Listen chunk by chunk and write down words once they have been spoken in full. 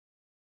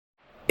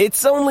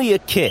It's only a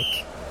kick,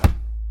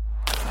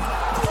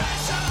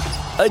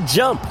 a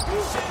jump,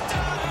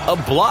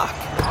 a block.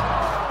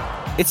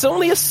 It's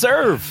only a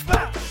serve.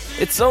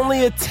 It's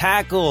only a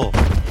tackle,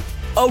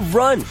 a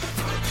run.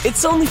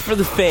 It's only for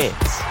the fans.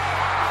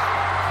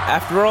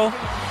 After all,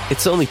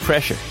 it's only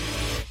pressure.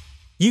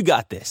 You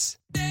got this.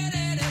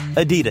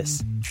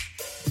 Adidas.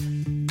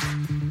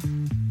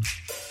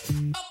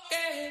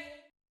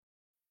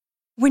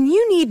 When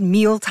you need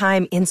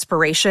mealtime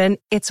inspiration,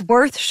 it's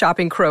worth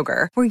shopping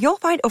Kroger, where you'll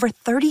find over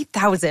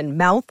 30,000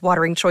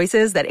 mouth-watering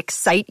choices that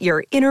excite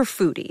your inner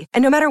foodie.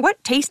 And no matter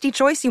what tasty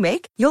choice you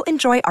make, you'll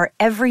enjoy our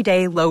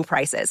everyday low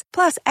prices,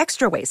 plus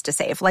extra ways to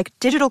save, like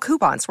digital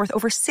coupons worth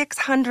over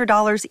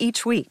 $600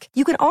 each week.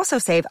 You can also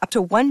save up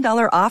to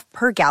 $1 off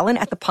per gallon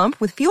at the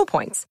pump with fuel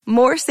points.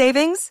 More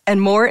savings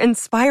and more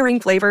inspiring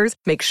flavors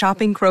make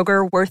shopping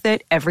Kroger worth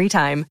it every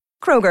time.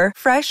 Kroger,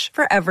 fresh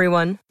for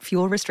everyone.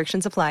 Fuel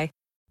restrictions apply.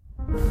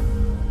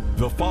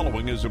 The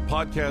following is a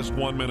Podcast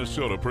One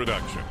Minnesota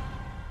production.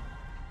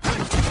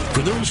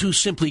 For those who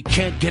simply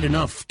can't get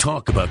enough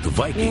talk about the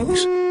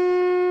Vikings,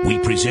 we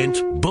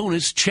present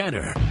Bonus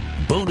Chatter.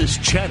 Bonus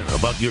chatter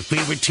about your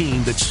favorite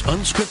team that's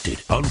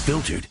unscripted,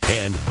 unfiltered,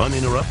 and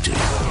uninterrupted.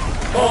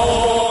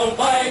 Go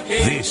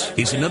Vikings! This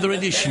is another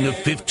edition of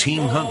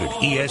 1500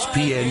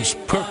 ESPN's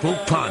Purple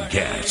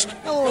Podcast.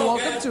 Hello and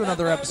welcome to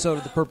another episode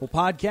of the Purple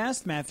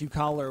Podcast. Matthew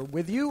Collar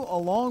with you,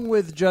 along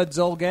with Judd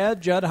Zulgad.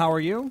 Judd, how are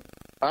you?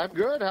 I'm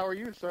good. How are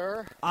you,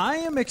 sir? I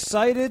am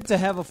excited to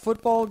have a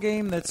football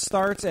game that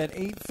starts at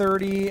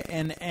 8:30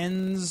 and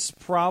ends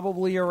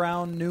probably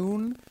around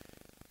noon,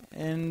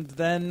 and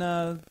then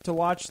to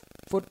watch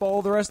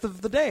football the rest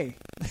of the day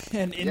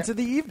and into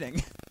the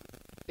evening.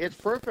 It's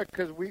perfect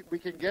because we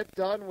can get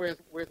done with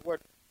what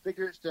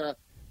figures to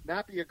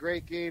not be a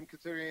great game,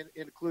 considering it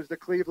includes the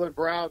Cleveland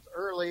Browns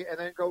early, and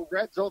then go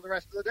red zone the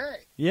rest of the day.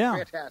 Yeah.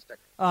 Fantastic.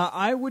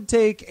 I would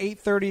take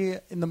 8:30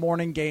 in the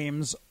morning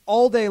games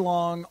all day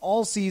long,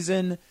 all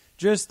season.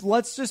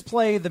 Let's just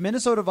play the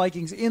Minnesota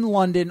Vikings in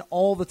London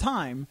all the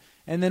time,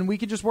 and then we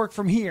can just work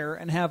from here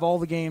and have all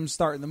the games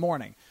start in the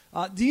morning.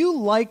 Do you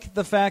like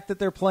the fact that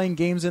they're playing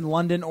games in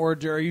London, or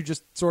are you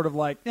just sort of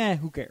like,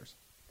 who cares?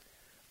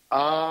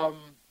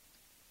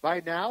 By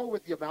now,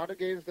 with the amount of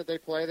games that they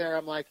play there,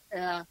 I'm like,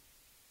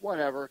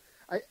 whatever.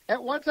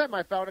 At one time,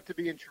 I found it to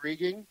be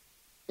intriguing,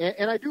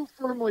 and I do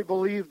firmly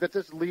believe that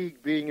this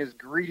league, being as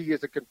greedy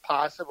as it can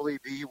possibly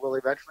be, will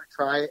eventually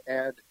try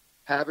and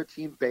have a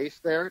team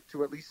based there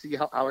to at least see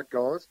how it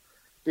goes.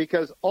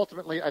 Because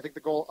ultimately, I think the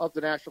goal of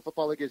the National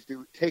Football League is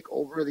to take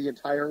over the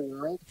entire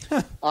world.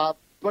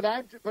 But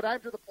I'm to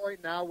the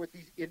point now with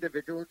these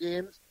individual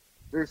games.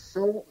 There's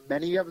so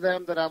many of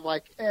them that I'm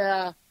like,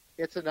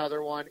 it's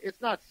another one.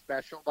 It's not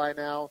special by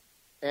now.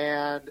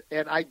 And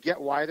I get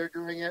why they're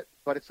doing it,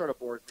 but it sort of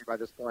bores me by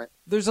this point.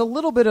 There's a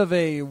little bit of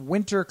a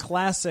Winter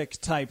Classic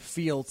type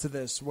feel to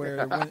this,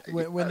 where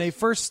when they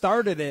first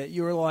started it,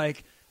 you were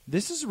like,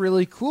 this is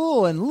really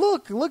cool, and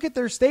look at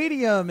their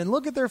stadium, and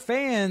look at their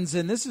fans,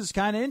 and this is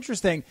kind of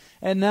interesting.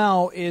 And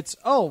now it's,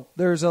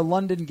 there's a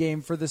London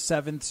game for the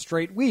 7th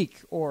straight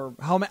week, or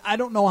I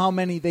don't know how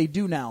many they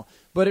do now,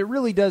 but it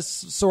really does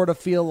sort of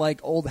feel like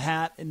old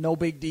hat and no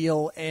big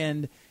deal,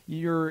 and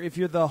if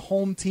you're the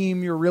home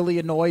team, you're really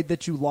annoyed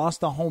that you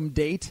lost a home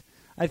date,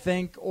 I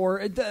think.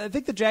 Or I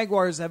think the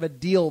Jaguars have a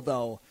deal,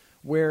 though,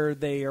 where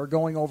they are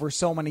going over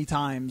so many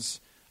times.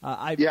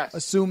 I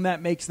assume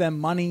that makes them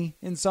money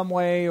in some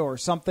way or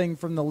something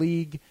from the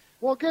league.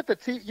 Well, get the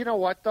team. You know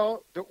what,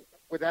 though?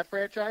 With that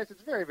franchise,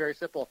 it's very, very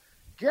simple.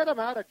 Get them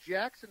out of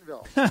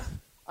Jacksonville.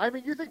 I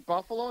mean, you think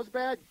Buffalo's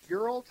bad?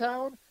 Your old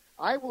town?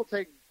 I will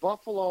take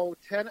Buffalo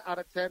 10 out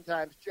of 10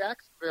 times.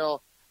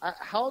 Jacksonville,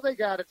 how they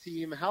got a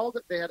team, how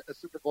they had a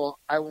Super Bowl,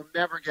 I will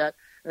never get.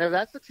 And if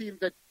that's the team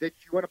that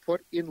you want to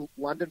put in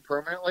London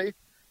permanently,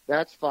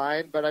 that's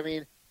fine. But, I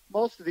mean,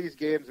 most of these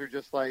games are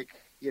just like,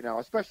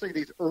 especially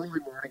these early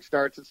morning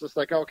starts, it's just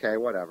like, okay,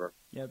 whatever.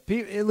 Yeah,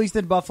 at least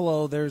in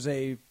Buffalo, there's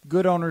a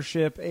good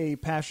ownership, a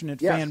passionate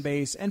fan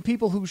base, and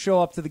people who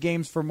show up to the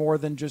games for more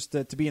than just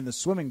to be in the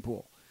swimming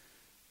pool.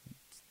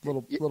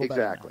 Little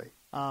exactly.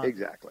 Better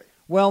exactly.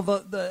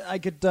 Well, I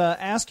could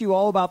ask you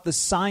all about the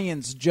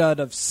science, Judd,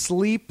 of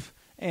sleep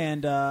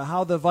and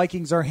how the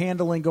Vikings are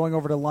handling going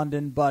over to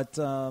London, but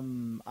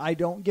I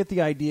don't get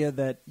the idea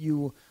that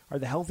you are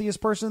the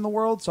healthiest person in the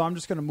world, so I'm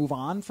just going to move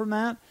on from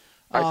that.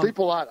 I sleep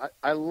a lot.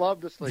 I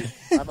love to sleep.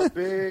 I'm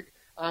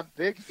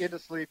big into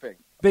sleeping.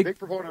 Big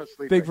proponent of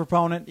sleeping. Big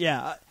proponent,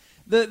 yeah.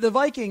 The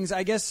Vikings,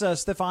 I guess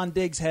Stephon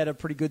Diggs had a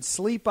pretty good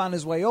sleep on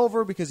his way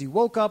over because he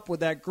woke up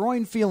with that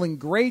groin feeling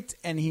great,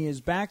 and he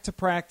is back to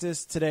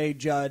practice today,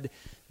 Judd.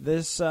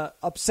 This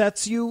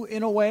upsets you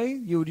in a way?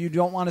 You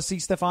don't want to see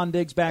Stephon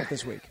Diggs back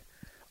this week?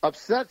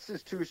 Upsets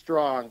is too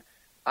strong.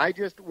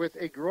 With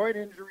a groin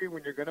injury,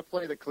 when you're going to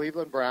play the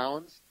Cleveland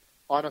Browns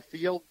on a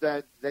field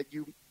that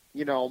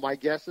my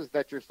guess is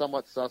that you're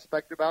somewhat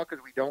suspect about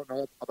because we don't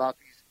know about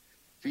these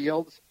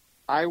fields,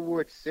 I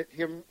would sit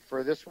him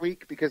for this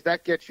week because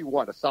that gets you,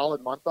 a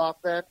solid month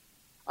off then?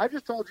 I've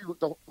just told you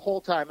the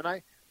whole time,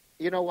 and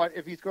you know what?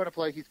 If he's going to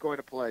play, he's going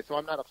to play. So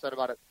I'm not upset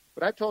about it.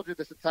 But I've told you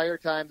this entire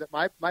time that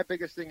my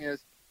biggest thing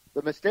is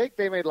the mistake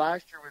they made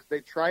last year was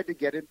they tried to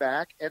get him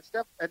back and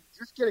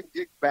just getting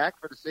Diggs back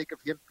for the sake of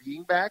him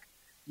being back.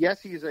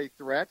 Yes, he's a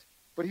threat,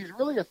 but he's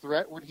really a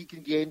threat when he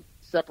can gain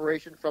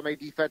separation from a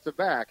defensive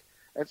back.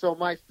 And so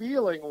my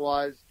feeling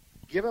was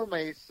give him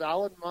a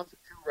solid month or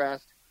two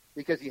rest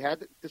because he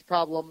had this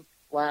problem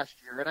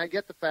last year. And I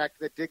get the fact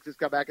that Diggs has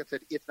come back and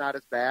said it's not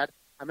as bad.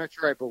 I'm not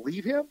sure I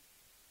believe him.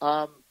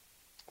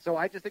 So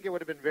I just think it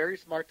would have been very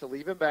smart to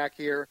leave him back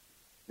here,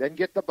 then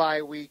get the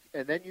bye week,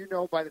 and then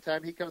by the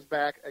time he comes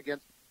back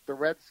against the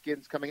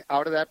Redskins coming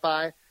out of that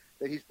bye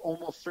that he's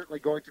almost certainly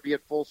going to be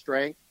at full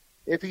strength.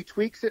 If he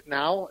tweaks it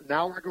now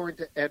we're going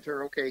to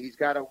enter, okay, he's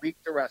got a week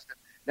to rest him.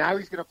 Now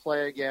he's going to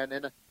play again.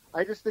 And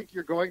I just think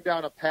you're going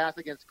down a path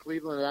against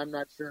Cleveland that I'm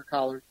not sure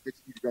Collar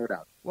gets you to go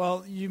down.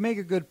 Well, you make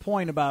a good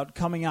point about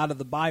coming out of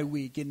the bye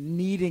week and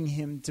needing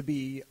him to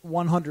be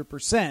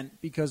 100%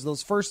 because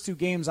those first two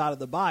games out of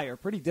the bye are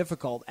pretty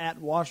difficult at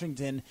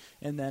Washington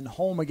and then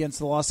home against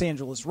the Los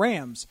Angeles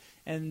Rams.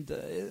 And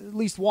at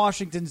least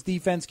Washington's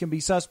defense can be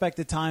suspect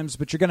at times,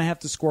 but you're going to have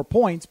to score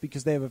points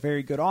because they have a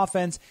very good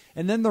offense.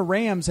 And then the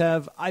Rams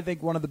have, I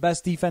think, one of the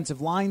best defensive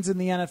lines in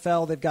the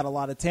NFL. They've got a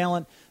lot of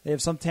talent. They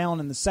have some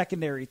talent in the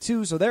secondary,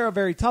 too. So they're a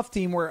very tough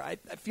team where I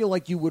feel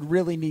like you would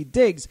really need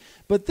Diggs.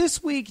 But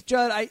this week,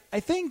 Judd, I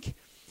think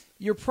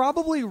you're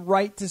probably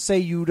right to say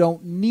you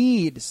don't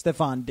need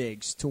Stephon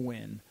Diggs to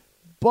win.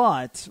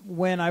 But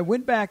when I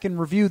went back and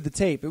reviewed the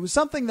tape, it was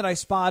something that I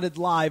spotted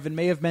live and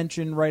may have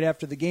mentioned right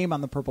after the game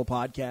on the Purple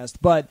Podcast.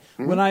 But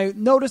when I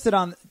noticed it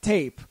on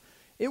tape,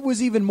 it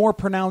was even more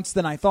pronounced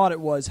than I thought it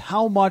was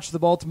how much the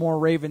Baltimore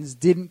Ravens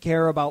didn't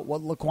care about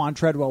what Laquan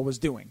Treadwell was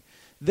doing.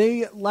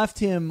 They left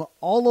him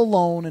all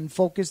alone and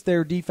focused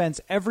their defense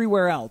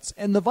everywhere else.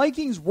 And the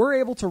Vikings were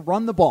able to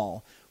run the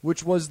ball,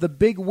 which was the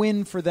big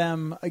win for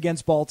them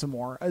against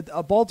Baltimore.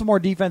 A Baltimore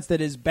defense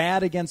that is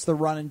bad against the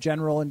run in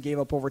general and gave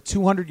up over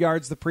 200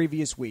 yards the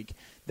previous week.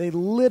 They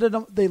lit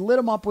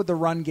them up with the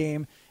run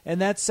game, and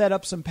that set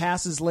up some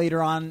passes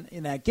later on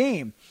in that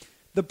game.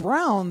 The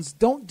Browns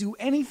don't do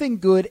anything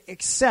good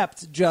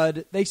except,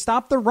 Judd, they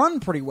stop the run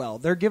pretty well.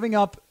 They're giving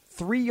up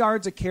 3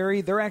 yards a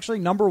carry. They're actually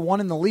number one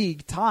in the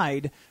league,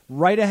 tied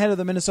right ahead of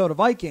the Minnesota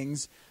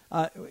Vikings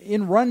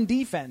in run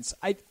defense.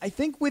 I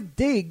think with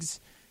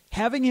Diggs,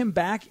 having him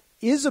back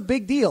is a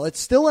big deal. It's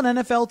still an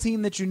NFL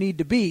team that you need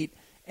to beat,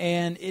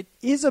 and it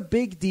is a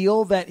big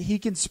deal that he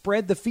can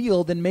spread the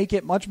field and make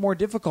it much more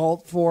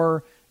difficult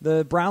for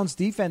the Browns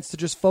defense to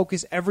just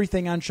focus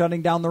everything on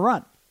shutting down the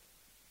run.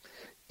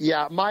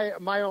 Yeah,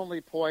 my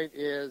only point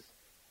is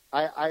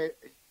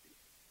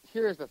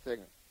here's the thing.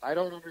 I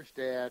don't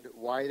understand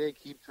why they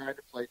keep trying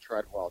to play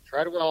Treadwell.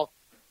 Treadwell,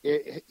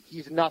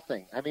 he's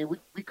nothing. I mean,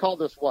 we called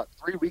this,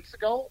 3 weeks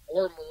ago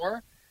or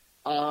more?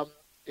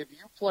 If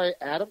you play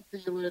Adam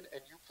Thielen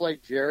and you play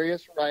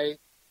Jarius Wright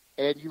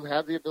and you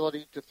have the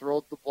ability to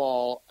throw the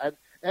ball,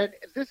 and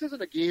this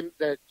isn't a game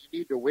that you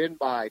need to win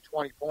by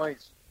 20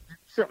 points. You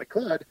certainly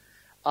could.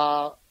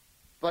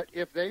 But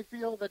if they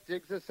feel that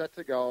Diggs is set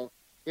to go,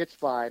 it's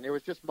fine. It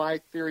was just my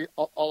theory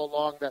all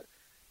along that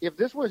if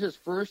this was his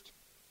first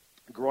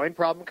groin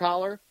problem,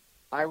 Collar,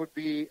 I would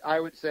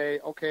say,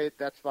 okay,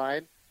 that's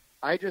fine.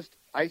 I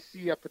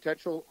see a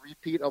potential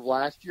repeat of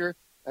last year.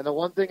 And the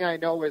one thing I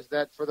know is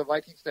that for the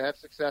Vikings to have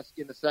success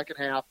in the second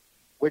half,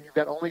 when you've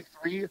got only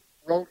 3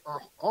 road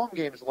or home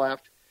games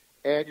left,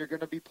 and you're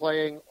going to be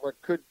playing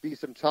what could be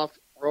some tough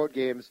road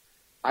games,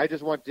 I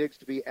just want Diggs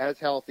to be as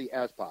healthy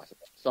as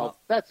possible. So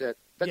that's it.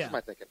 That's just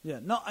my thinking. Yeah,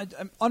 no,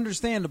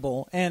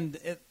 understandable. And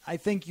I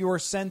think your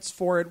sense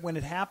for it when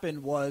it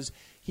happened was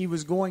he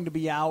was going to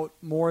be out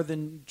more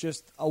than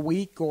just a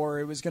week, or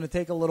it was going to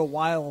take a little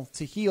while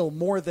to heal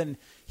more than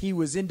he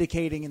was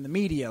indicating in the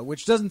media,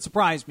 which doesn't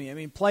surprise me. I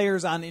mean,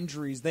 players on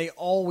injuries, they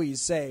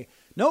always say,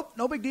 nope,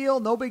 no big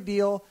deal, no big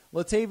deal.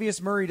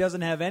 Latavius Murray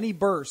doesn't have any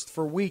burst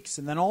for weeks,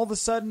 and then all of a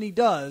sudden he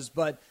does,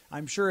 but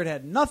I'm sure it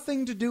had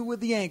nothing to do with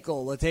the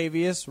ankle,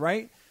 Latavius,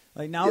 right?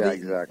 Like now,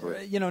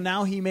 exactly.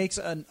 Now he makes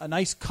a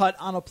nice cut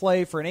on a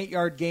play for an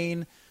 8-yard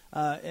gain,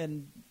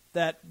 and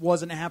that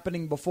wasn't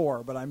happening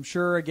before. But I'm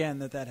sure, again,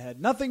 that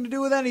had nothing to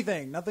do with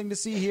anything. Nothing to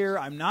see here.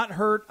 I'm not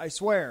hurt, I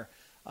swear.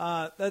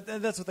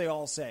 That's what they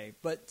all say.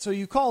 But so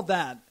you called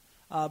that.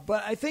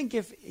 But I think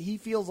if he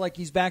feels like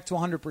he's back to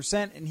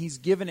 100% and he's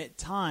given it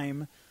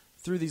time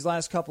through these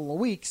last couple of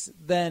weeks,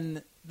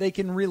 then they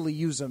can really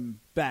use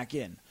him back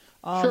in.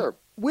 Sure.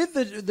 With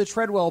the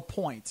Treadwell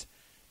point,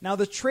 now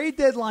the trade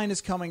deadline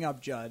is coming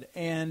up, Judd,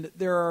 and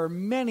there are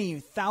many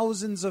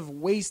thousands of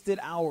wasted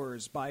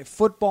hours by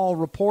football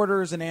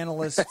reporters and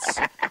analysts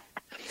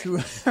who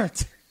are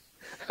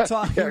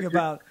talking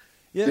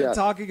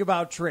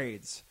about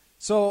trades.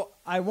 So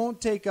I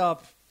won't take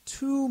up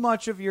too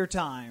much of your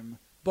time,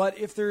 but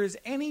if there is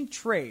any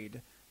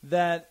trade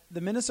that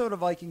the Minnesota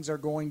Vikings are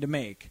going to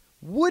make,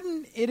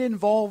 wouldn't it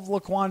involve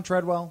Laquan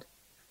Treadwell?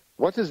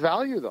 What's his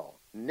value, though?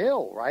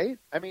 Nil, right?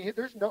 I mean,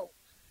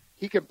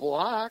 he can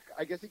block.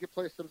 I guess he could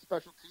play some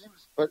special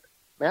teams. But,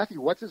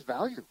 Matthew, what's his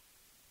value?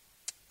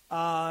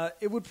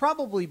 It would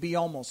probably be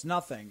almost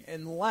nothing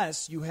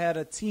unless you had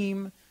a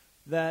team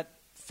that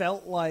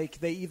felt like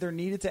they either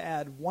needed to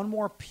add one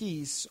more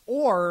piece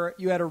or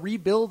you had a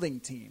rebuilding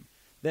team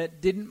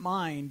that didn't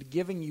mind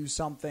giving you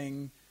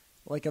something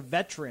like a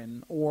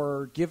veteran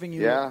or giving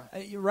you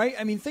right?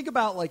 I mean, think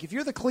about like if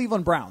you're the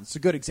Cleveland Browns, it's a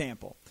good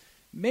example.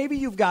 Maybe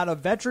you've got a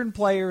veteran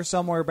player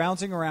somewhere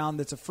bouncing around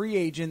that's a free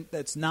agent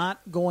that's not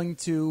going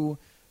to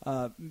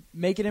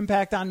make an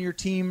impact on your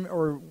team,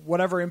 or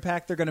whatever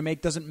impact they're going to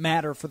make doesn't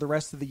matter for the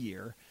rest of the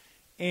year.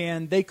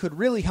 And they could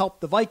really help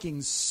the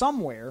Vikings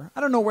somewhere.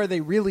 I don't know where they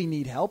really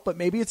need help, but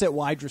maybe it's at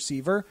wide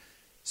receiver.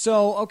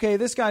 So, okay,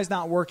 this guy's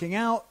not working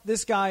out.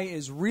 This guy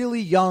is really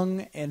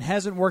young and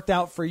hasn't worked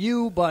out for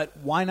you, but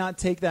why not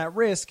take that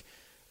risk?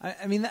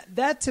 I mean,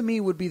 that to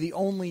me would be the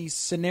only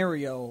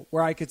scenario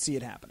where I could see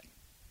it happening.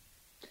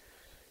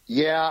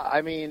 Yeah,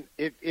 I mean,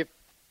 if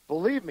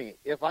believe me,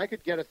 if I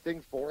could get a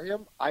thing for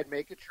him, I'd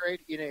make a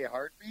trade in a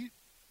heartbeat.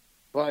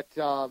 But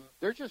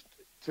there's just,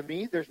 to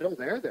me, there's no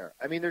there.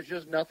 I mean, there's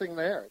just nothing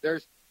there.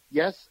 There's,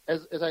 yes,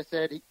 as I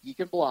said, he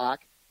can block,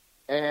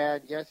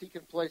 and yes, he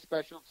can play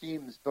special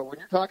teams. But when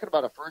you're talking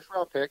about a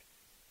first-round pick,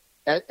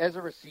 as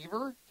a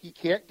receiver, he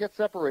can't get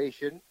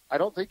separation. I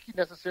don't think he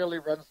necessarily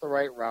runs the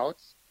right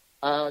routes.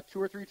 2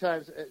 or 3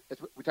 times, as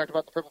we talked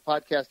about the Purple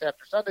Podcast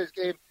after Sunday's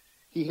game,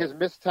 he has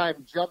missed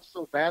time jumps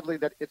so badly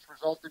that it's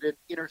resulted in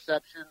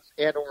interceptions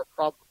and or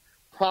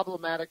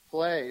problematic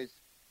plays.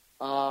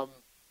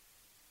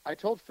 I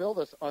told Phil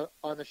this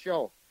on the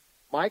show.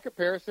 My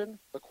comparison,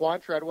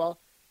 Laquan Treadwell,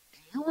 do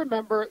you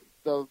remember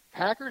the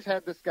Packers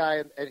had this guy,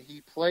 and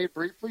he played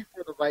briefly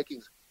for the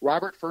Vikings,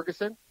 Robert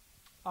Ferguson?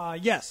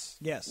 Yes.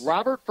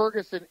 Robert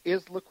Ferguson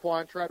is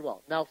Laquan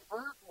Treadwell. Now,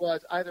 Ferg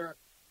was either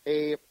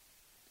a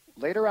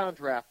later-round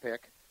draft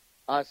pick,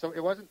 so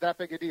it wasn't that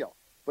big a deal.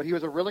 But he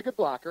was a really good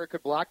blocker,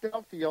 could block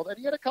downfield, and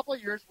he had a couple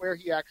of years where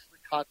he actually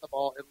caught the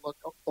ball and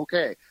looked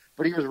okay.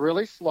 But he was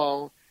really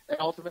slow and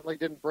ultimately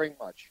didn't bring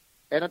much.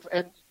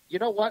 And you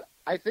know what?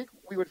 I think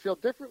we would feel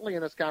differently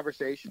in this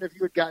conversation if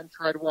you had gotten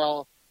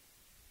Treadwell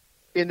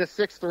in the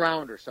 6th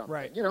round or something.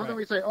 Right, then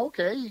we'd say,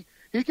 okay,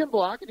 he can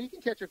block and he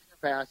can catch a few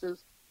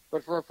passes.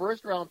 But for a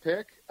first-round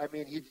pick, I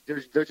mean,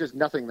 there's just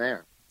nothing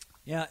there.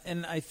 Yeah,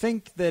 and I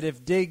think that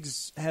if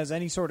Diggs has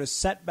any sort of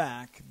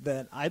setback,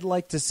 that I'd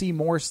like to see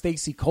more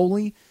Stacey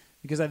Coley,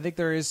 because I think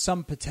there is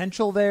some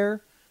potential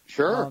there.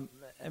 Sure.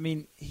 I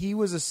mean, he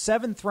was a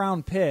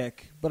 7th-round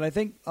pick, but I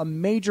think a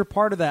major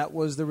part of that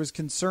was there was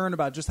concern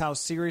about just how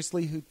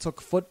seriously he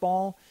took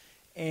football,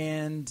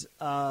 and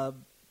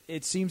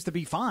it seems to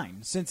be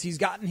fine since he's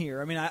gotten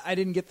here. I mean, I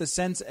didn't get the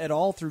sense at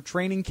all through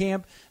training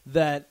camp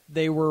that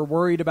they were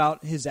worried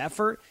about his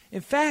effort.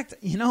 In fact,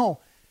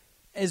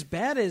 as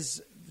bad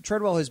as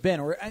Treadwell has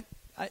been, or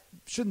I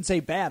shouldn't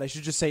say bad, I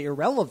should just say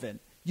irrelevant,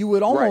 you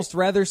would almost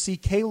rather see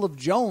Caleb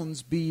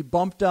Jones be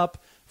bumped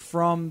up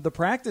from the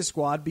practice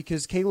squad,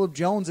 because Caleb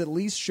Jones at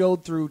least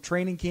showed through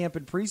training camp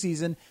and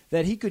preseason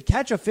that he could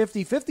catch a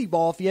 50-50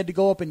 ball if he had to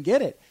go up and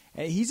get it.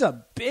 He's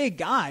a big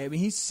guy. I mean,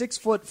 he's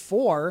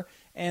 6'4",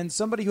 and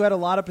somebody who had a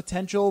lot of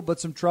potential but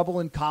some trouble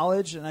in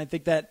college, and I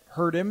think that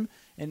hurt him.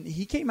 And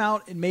he came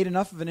out and made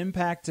enough of an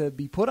impact to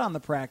be put on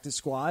the practice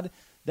squad.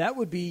 That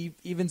would be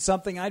even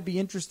something I'd be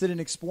interested in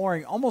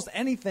exploring, almost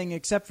anything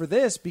except for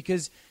this,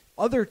 because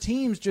other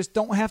teams just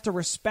don't have to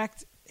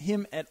respect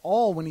him at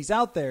all when he's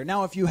out there.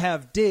 Now, if you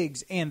have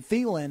Diggs and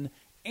Thielen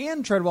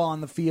and Treadwell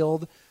on the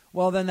field,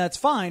 well, then that's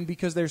fine,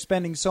 because they're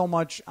spending so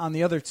much on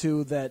the other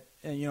two that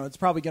it's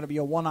probably going to be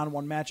a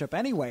one-on-one matchup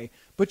anyway.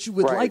 But you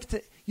would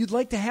you'd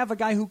like to have a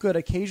guy who could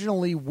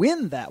occasionally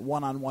win that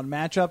one-on-one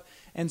matchup,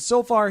 and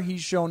so far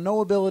he's shown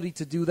no ability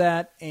to do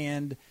that.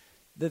 And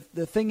the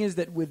thing is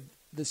that with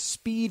the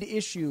speed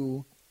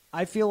issue,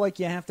 I feel like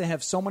you have to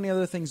have so many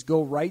other things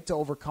go right to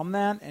overcome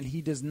that, and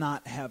he does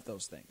not have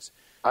those things.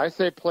 I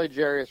say play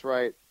Jarius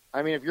right.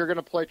 I mean, if you're going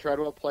to play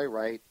Treadwell, play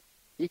right.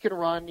 He can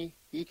run.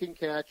 He can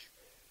catch.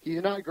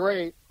 He's not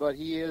great, but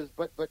he is.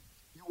 But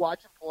you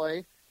watch him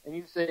play, and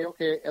you say,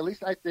 okay, at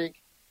least I think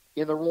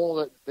in the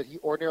role that he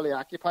ordinarily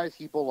occupies,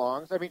 he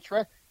belongs. I mean,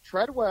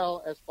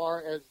 Treadwell, as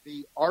far as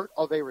the art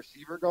of a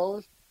receiver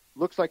goes,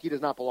 looks like he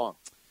does not belong.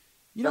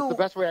 That's the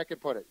best way I can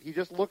put it. He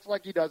just looks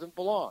like he doesn't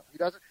belong.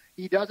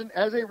 He doesn't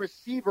as a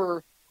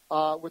receiver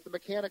with the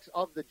mechanics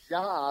of the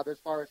job, as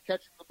far as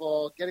catching the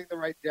ball, getting the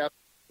right depth,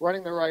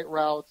 running the right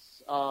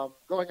routes,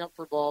 going up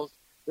for balls.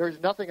 There's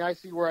nothing I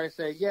see where I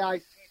say, yeah, I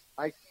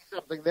see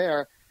something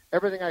there.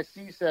 Everything I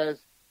see says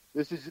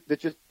it's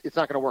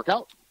not going to work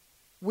out.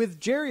 With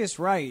Jarius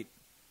Wright,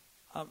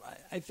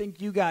 I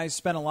think you guys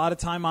spent a lot of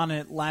time on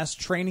it last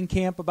training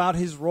camp about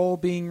his role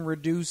being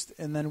reduced,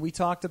 and then we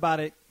talked about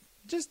it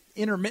just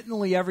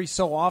intermittently every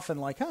so often,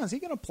 like, is he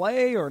going to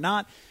play or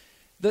not?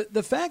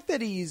 The fact that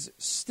he's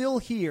still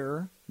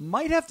here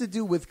might have to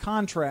do with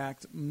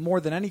contract more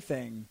than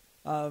anything,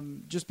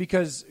 just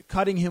because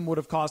cutting him would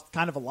have cost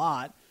kind of a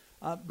lot.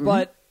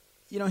 But,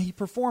 he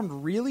performed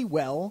really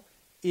well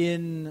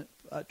in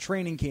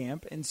training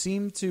camp and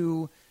seemed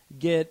to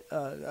get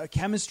a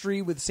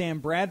chemistry with Sam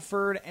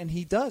Bradford, and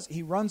he does.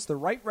 He runs the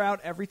right route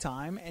every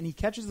time, and he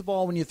catches the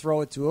ball when you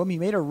throw it to him. He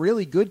made a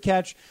really good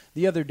catch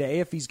the other day.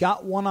 If he's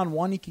got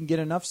one-on-one, he can get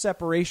enough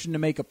separation to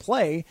make a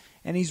play,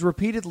 and he's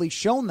repeatedly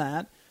shown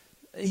that.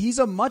 He's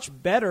a much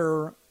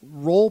better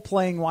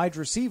role-playing wide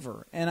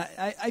receiver. And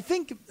I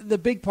think the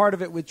big part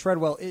of it with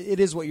Treadwell, it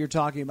is what you're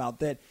talking about,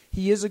 that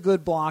he is a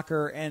good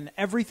blocker, and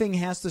everything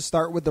has to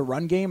start with the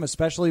run game,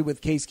 especially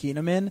with Case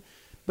Keenum in.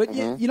 But,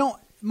 you know,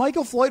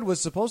 Michael Floyd was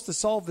supposed to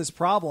solve this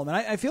problem, and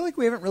I feel like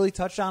we haven't really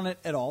touched on it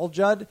at all,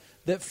 Judd,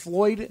 that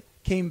Floyd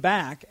came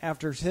back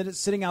after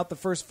sitting out the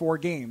first 4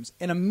 games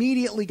and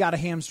immediately got a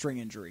hamstring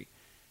injury.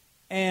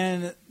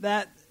 And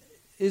that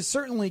is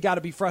certainly got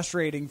to be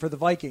frustrating for the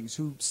Vikings,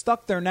 who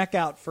stuck their neck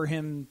out for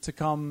him to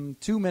come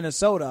to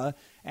Minnesota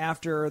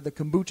after the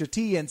kombucha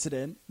tea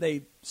incident.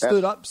 They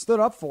stood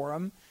up for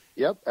him.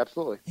 Yep,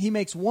 absolutely. He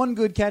makes one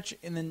good catch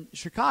in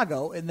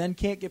Chicago and then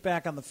can't get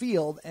back on the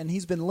field, and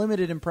he's been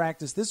limited in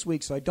practice this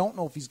week, so I don't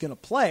know if he's going to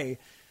play.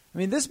 I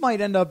mean, this might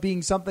end up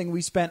being something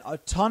we spent a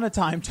ton of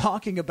time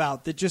talking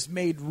about that just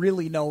made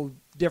really no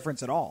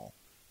difference at all.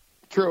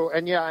 True,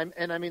 and yeah,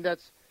 I mean that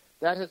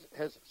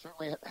has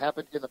certainly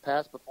happened in the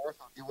past before,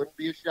 so it wouldn't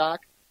be a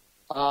shock.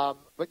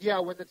 But yeah,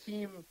 when the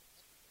team,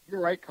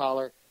 you're right,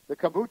 caller, the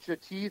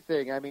kombucha tea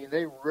thing. I mean,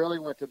 they really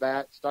went to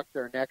bat, stuck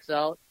their necks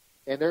out,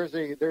 and there's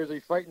a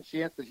fighting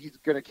chance that he's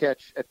going to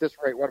catch at this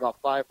rate, about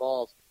 5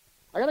 balls.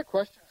 I got a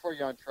question for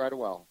you on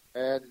Treadwell,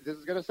 and this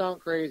is going to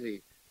sound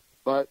crazy,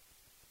 but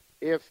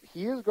if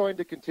he is going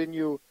to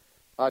continue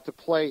to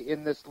play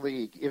in this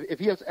league, if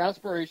he has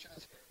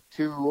aspirations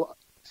to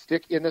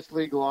stick in this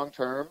league long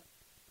term,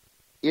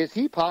 is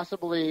he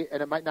possibly,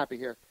 and it might not be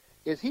here,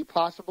 is he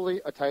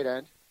possibly a tight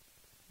end?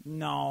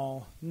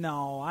 No,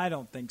 I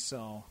don't think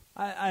so.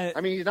 I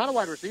mean, he's not a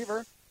wide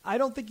receiver. I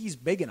don't think he's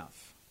big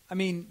enough. I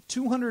mean,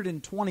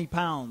 220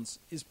 pounds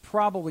is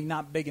probably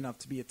not big enough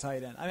to be a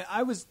tight end.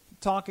 I was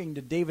talking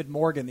to David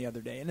Morgan the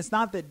other day, and it's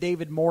not that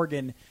David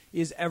Morgan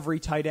is every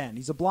tight end.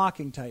 He's a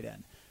blocking tight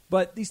end.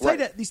 But these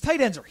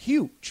tight ends are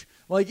huge.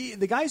 Like,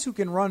 the guys who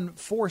can run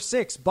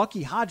 4.6,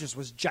 Bucky Hodges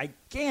was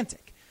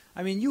gigantic.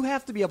 I mean, you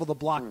have to be able to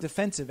block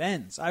defensive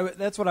ends.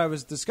 That's what I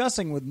was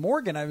discussing with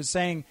Morgan. I was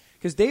saying,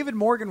 because David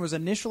Morgan was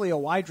initially a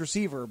wide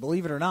receiver,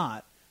 believe it or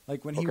not,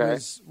 like when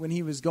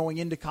he was going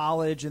into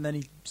college, and then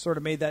he sort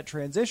of made that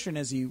transition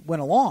as he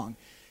went along.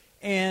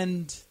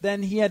 And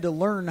then he had to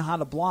learn how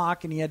to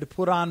block, and he had to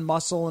put on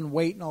muscle and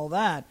weight and all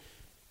that.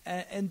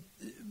 And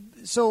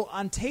so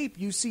on tape,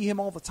 you see him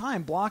all the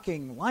time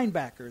blocking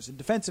linebackers and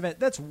defensive ends.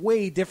 That's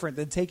way different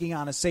than taking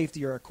on a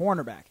safety or a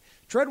cornerback.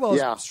 Treadwell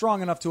is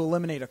strong enough to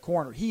eliminate a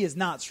corner. He is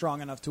not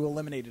strong enough to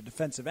eliminate a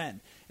defensive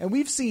end. And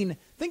we've seen,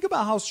 think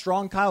about how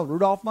strong Kyle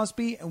Rudolph must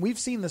be, and we've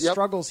seen the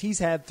struggles he's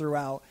had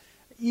throughout.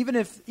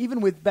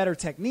 Even with better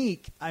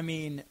technique, I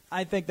mean,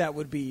 I think that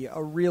would be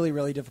a really,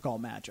 really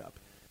difficult matchup.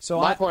 So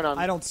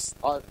I don't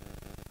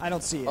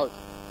see it.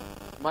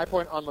 My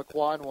point on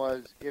Laquan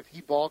was, if he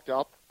bulked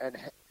up, and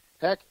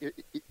heck,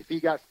 if he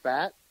got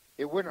fat,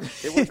 it wouldn't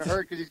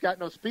hurt because he's got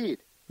no speed.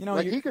 You know,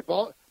 he could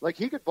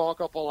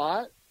bulk up a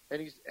lot.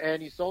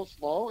 And he's so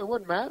slow, it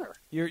wouldn't matter.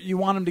 You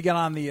want him to get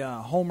on the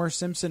Homer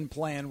Simpson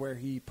plan where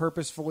he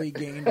purposefully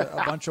gained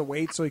a bunch of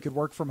weight so he could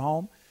work from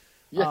home?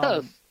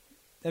 Yes.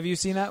 Have you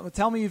seen that? Well,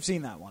 tell me you've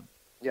seen that one.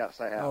 Yes,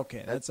 I have.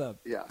 Okay, that's a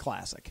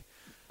classic.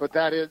 But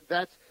I mean,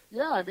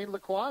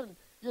 Laquan,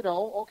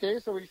 okay,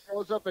 so he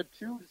shows up at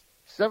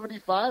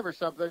 275 or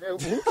something.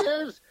 Who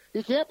cares?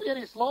 He can't be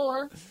any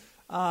slower.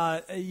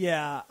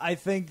 I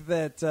think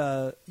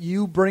that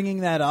you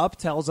bringing that up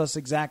tells us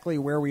exactly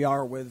where we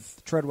are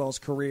with Treadwell's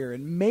career.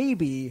 And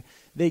maybe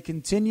they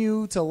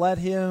continue to let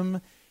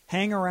him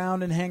hang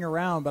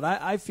around. But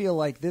I feel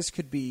like this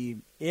could be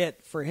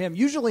it for him.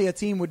 Usually a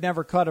team would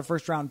never cut a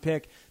first-round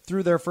pick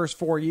through their first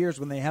 4 years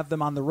when they have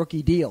them on the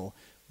rookie deal.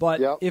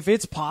 But if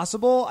it's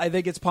possible, I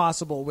think it's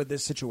possible with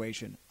this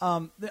situation.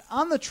 On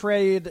the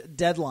trade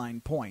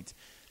deadline point,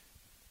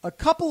 a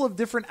couple of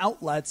different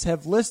outlets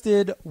have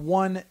listed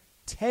one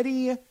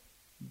Teddy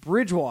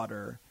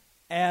Bridgewater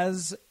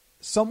as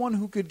someone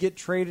who could get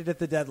traded at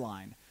the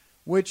deadline,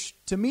 which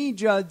to me,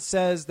 Judd,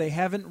 says they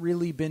haven't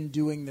really been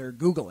doing their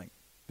Googling,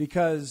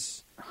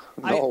 because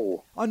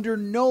under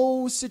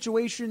no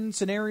situation,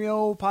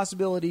 scenario,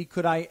 possibility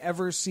could I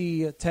ever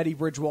see Teddy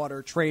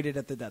Bridgewater traded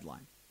at the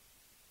deadline.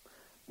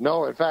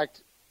 No, in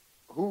fact,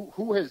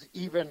 who has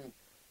even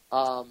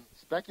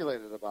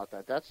speculated about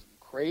that? That's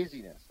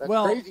craziness. That's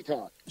crazy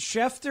talk.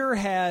 Schefter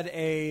had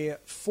a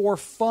for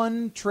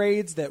fun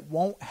trades that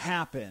won't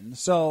happen.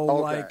 So,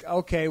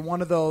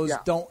 one of those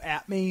don't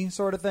at me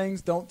sort of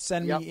things. Don't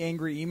send me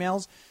angry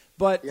emails.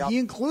 But he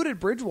included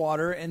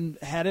Bridgewater and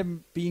had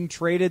him being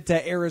traded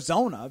to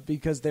Arizona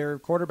because their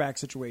quarterback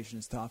situation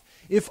is tough.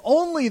 If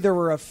only there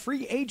were a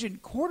free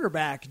agent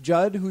quarterback,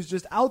 Judd, who's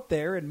just out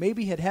there and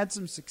maybe had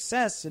some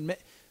success.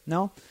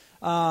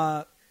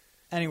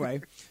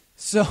 Anyway,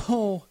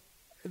 so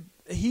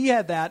he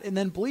had that, and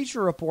then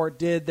Bleacher Report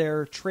did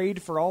their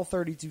trade for all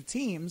 32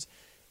 teams,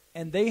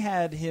 and they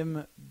had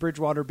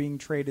Bridgewater being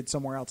traded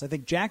somewhere else, I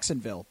think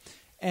Jacksonville.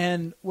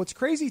 And what's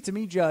crazy to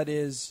me, Judd,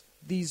 is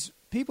these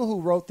people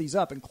who wrote these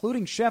up,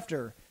 including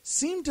Schefter,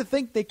 seem to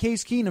think that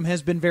Case Keenum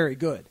has been very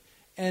good.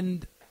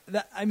 And,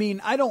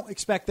 I don't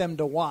expect them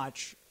to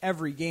watch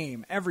every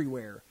game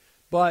everywhere,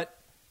 but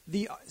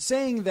the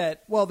saying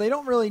that, well, they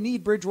don't really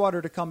need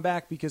Bridgewater to come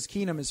back because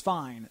Keenum is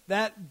fine,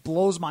 that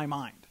blows my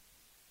mind.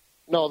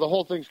 No, the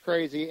whole thing's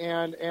crazy.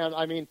 And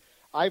I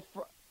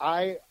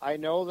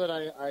know that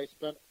I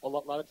spent a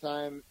lot of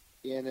time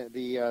in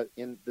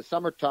the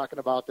summer talking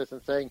about this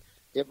and saying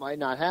it might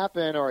not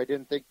happen, or I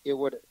didn't think it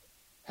would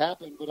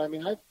happen. But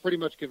I've pretty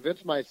much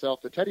convinced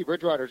myself that Teddy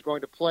Bridgewater is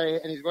going to play,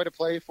 and he's going to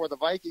play for the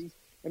Vikings,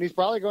 and he's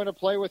probably going to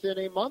play within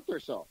a month or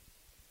so.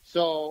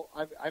 So,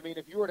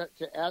 if you were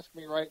to ask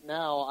me right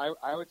now,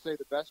 I would say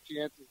the best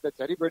chance is that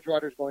Teddy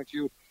Bridgewater is going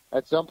to,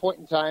 at some point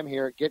in time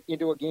here, get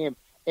into a game.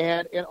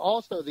 And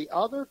also the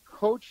other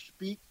coach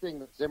speak thing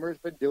that Zimmer's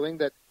been doing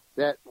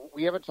that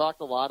we haven't talked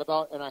a lot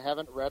about, and I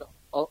haven't read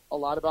a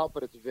lot about,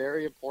 but it's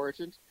very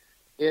important,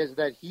 is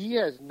that he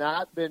has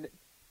not been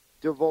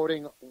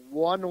devoting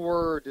one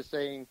word to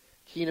saying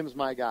Keenum's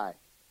my guy.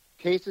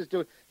 He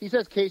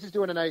says Case is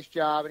doing a nice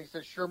job, and he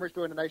says Shermer's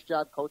doing a nice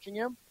job coaching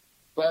him,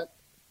 but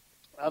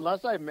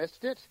unless I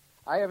missed it,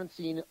 I haven't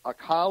seen a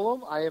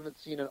column, I haven't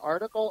seen an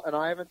article, and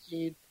I haven't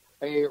seen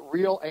a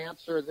real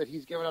answer that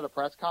he's given at a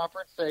press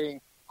conference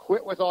saying,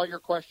 quit with all your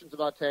questions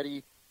about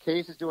Teddy.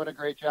 Case is doing a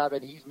great job,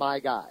 and he's my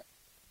guy.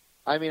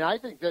 I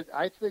think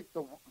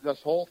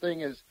this whole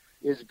thing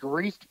is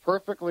greased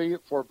perfectly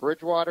for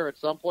Bridgewater at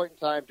some point in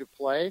time to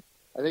play.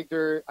 I think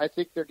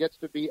there gets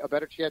to be a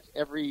better chance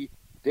every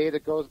day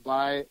that goes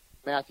by,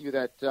 Matthew,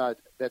 that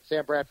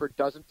Sam Bradford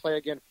doesn't play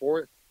again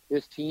for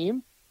his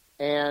team.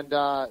 And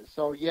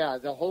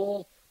the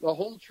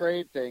whole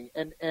trade thing,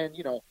 and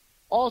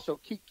also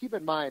keep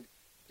in mind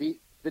the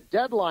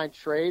deadline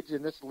trades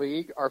in this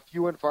league are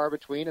few and far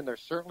between, and they're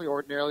certainly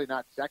ordinarily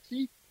not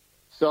sexy.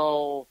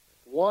 So,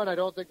 one, I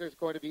don't think there's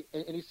going to be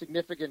any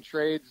significant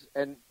trades,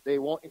 and they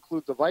won't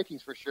include the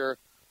Vikings for sure.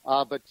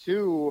 But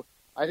two,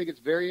 I think it's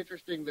very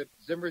interesting that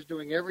Zimmer's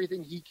doing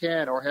everything he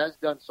can, or has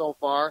done so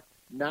far,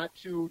 not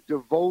to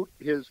devote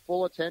his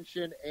full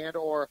attention and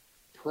or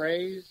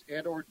praise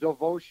and or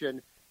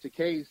devotion to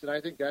Case. And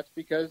I think that's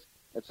because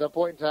at some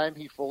point in time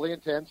he fully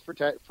intends for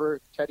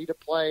Teddy to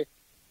play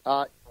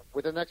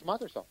within the next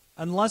month or so.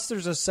 Unless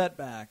there's a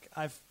setback,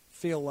 I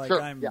feel like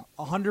sure, I'm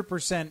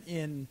 100%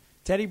 in.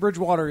 Teddy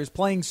Bridgewater is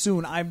playing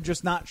soon. I'm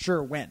just not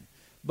sure when.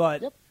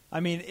 But, yep.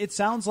 It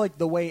sounds like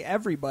the way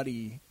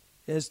everybody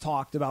has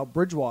talked about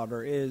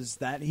Bridgewater is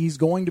that he's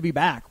going to be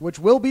back, which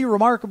will be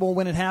remarkable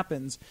when it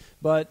happens.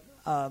 But,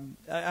 I'm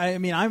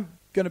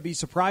going to be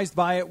surprised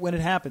by it when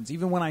it happens,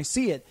 even when I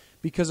see it,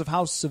 because of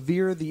how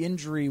severe the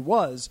injury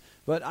was.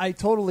 But I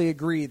totally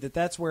agree that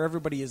that's where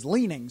everybody is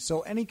leaning.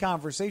 So any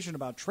conversation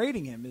about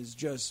trading him is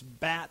just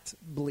bat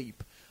bleep.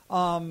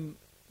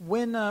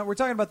 When we're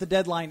talking about the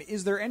deadline,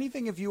 is there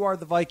anything, if you are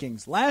the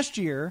Vikings? Last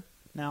year,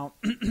 now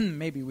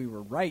maybe we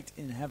were right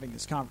in having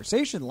this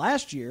conversation.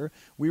 Last year,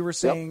 we were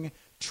saying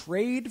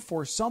trade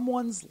for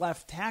someone's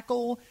left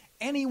tackle.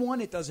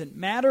 Anyone, it doesn't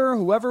matter.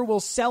 Whoever will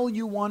sell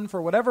you one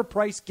for whatever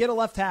price, get a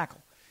left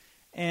tackle.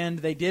 And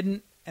they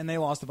didn't, and they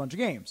lost a bunch of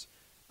games.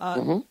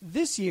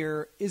 This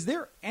year, is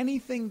there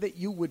anything that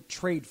you would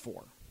trade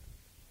for?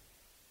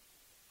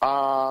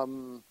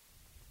 In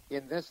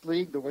this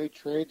league, the way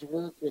trades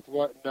work with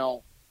what?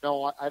 No,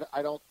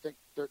 I don't think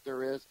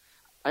there is.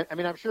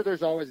 I'm sure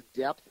there's always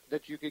depth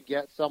that you could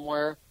get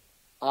somewhere,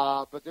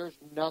 but there's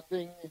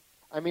nothing.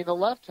 The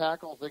left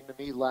tackle thing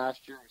to me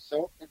last year was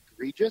so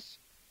egregious,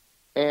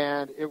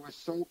 and it was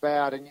so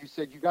bad. And you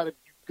said you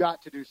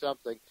got to do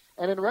something.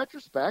 And in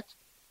retrospect,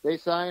 they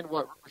signed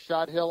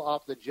Rashad Hill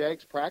off the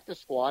Jags practice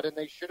squad, and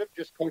they should have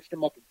just coached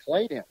him up and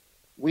played him.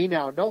 We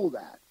now know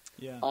that.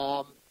 Yeah.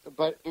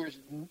 But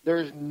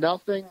there's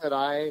nothing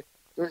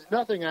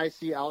I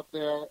see out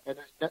there, and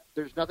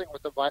there's nothing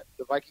with the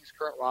Vikings'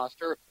 current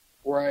roster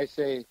where I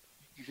say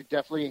you should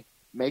definitely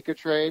make a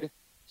trade.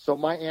 So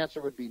my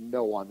answer would be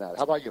no on that.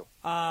 How about you?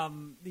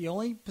 The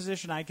only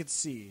position I could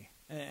see,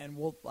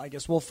 and I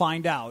guess we'll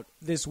find out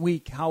this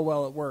week how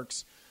well it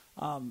works,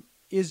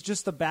 is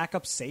just the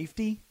backup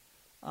safety.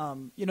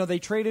 They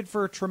traded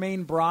for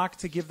Tremaine Brock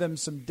to give them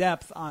some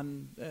depth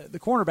on the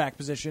cornerback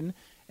position.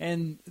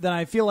 And then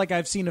I feel like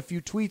I've seen a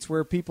few tweets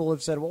where people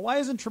have said, well, why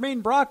isn't Tremaine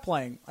Brock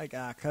playing? Like,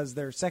 because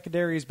their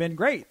secondary has been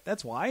great.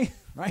 That's why,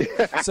 right?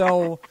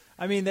 So,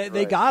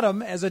 they got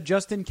him as a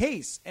just in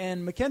case.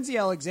 And Mackenzie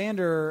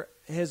Alexander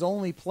has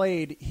only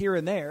played here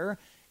and there,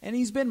 and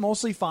he's been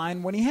mostly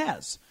fine when he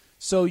has.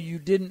 So you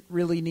didn't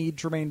really need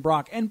Tremaine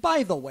Brock. And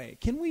by the way,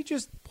 can we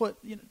just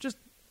just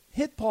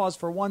hit pause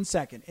for 1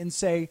 second and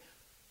say,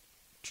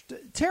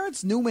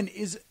 Terrence Newman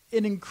is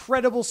an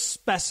incredible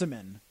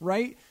specimen,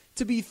 right?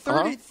 To be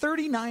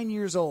 39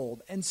 years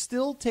old and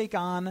still take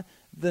on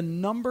the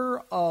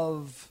number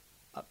of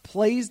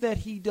plays that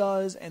he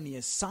does and the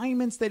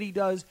assignments that he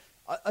does,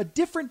 a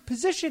different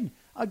position.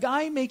 a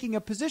guy making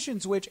a position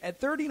switch at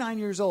 39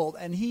 years old,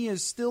 and he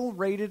is still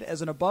rated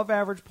as an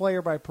above-average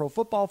player by Pro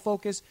Football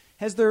Focus.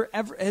 Has there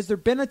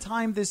been a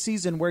time this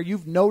season where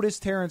you've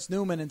noticed Terrence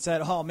Newman and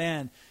said, oh,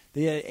 man,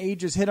 the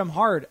age has hit him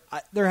hard?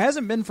 There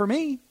hasn't been for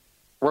me.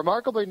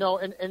 Remarkably, no.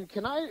 And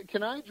can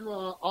I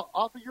draw,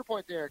 off of your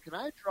point there, can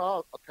I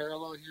draw a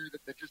parallel here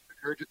that just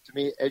occurred to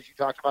me as you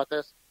talked about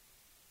this?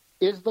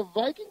 Is the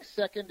Vikings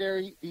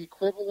secondary the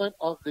equivalent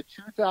of the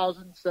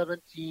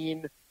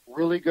 2017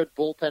 really good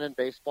bullpen in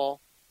baseball?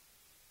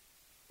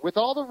 With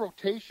all the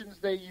rotations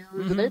they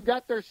use, and they've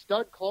got their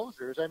stud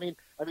closers. I mean,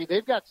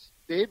 they've got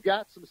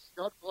some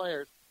stud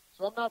players.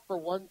 So I'm not for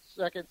 1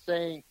 second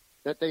saying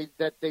that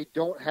they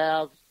don't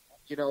have,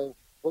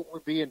 what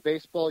would be in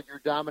baseball your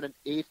dominant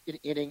eighth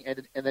inning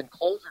and then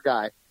closer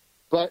guy.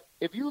 But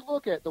if you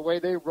look at the way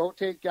they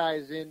rotate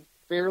guys in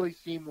fairly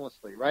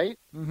seamlessly, right?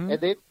 Mm-hmm.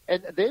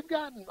 And they've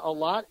gotten a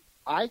lot,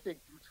 I think,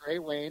 through Trey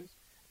Waynes.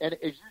 And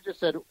as you just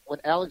said, when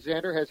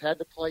Alexander has had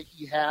to play,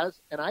 he has.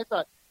 And I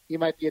thought he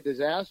might be a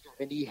disaster,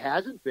 and he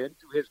hasn't been,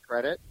 to his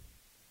credit.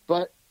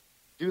 But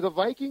do the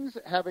Vikings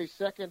have a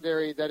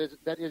secondary that is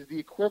the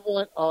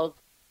equivalent of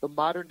the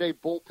modern-day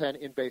bullpen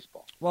in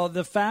baseball? Well,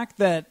 the fact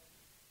that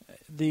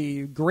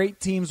the great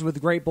teams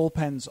with great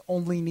bullpens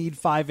only need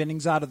 5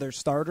 innings out of their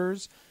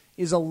starters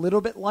is a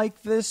little bit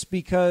like this,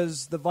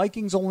 because the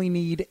Vikings only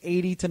need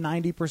 80 to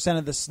 90%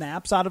 of the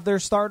snaps out of their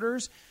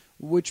starters,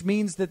 which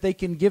means that they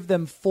can give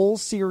them full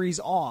series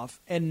off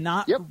and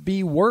not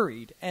be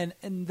worried. And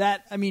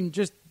that, I mean,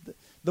 just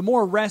the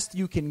more rest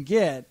you can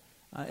get,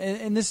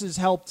 and this is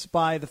helped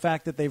by the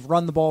fact that they've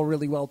run the ball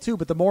really well too,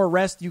 but the more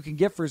rest you can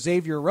get for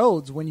Xavier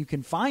Rhodes when you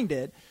can find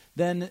it,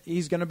 then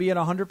he's going to be at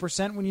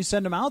 100% when you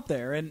send him out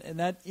there. And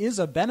that is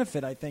a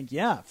benefit, I think,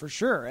 for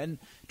sure. And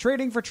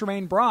trading for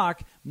Tremaine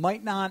Brock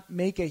might not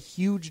make a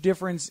huge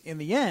difference in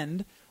the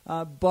end,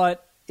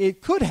 but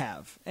it could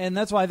have. And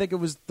that's why I think it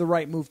was the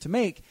right move to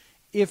make.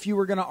 If you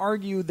were going to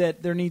argue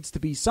that there needs to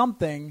be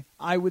something,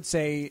 I would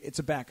say it's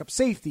a backup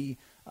safety.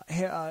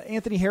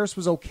 Anthony Harris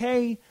was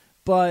okay,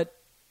 but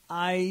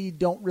I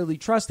don't really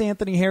trust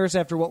Anthony Harris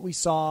after what we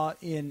saw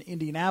in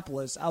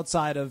Indianapolis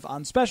outside of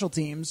on special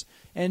teams.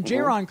 And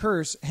Jaron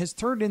Kearse has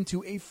turned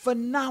into a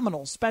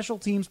phenomenal special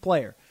teams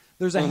player.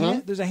 There's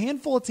a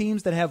handful of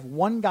teams that have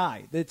one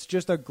guy that's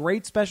just a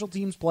great special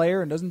teams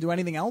player and doesn't do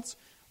anything else.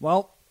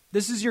 Well,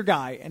 this is your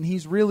guy, and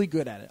he's really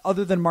good at it,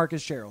 other than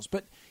Marcus Sherrills.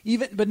 But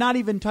not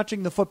even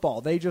touching the football.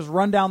 They just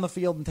run down the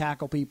field and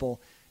tackle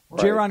people.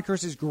 Right. Jaron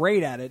Kearse is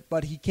great at it,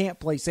 but he can't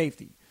play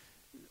safety.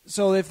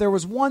 So if there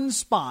was one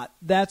spot,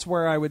 that's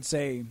where I would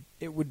say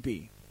it would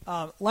be.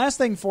 Last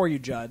thing for you,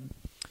 Judd.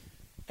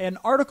 An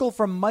article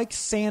from Mike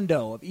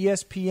Sando of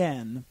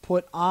ESPN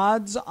put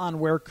odds on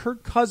where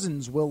Kirk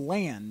Cousins will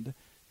land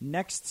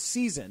next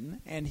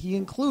season, and he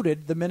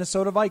included the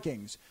Minnesota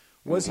Vikings.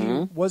 Was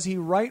he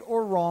right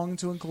or wrong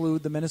to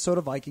include the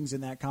Minnesota Vikings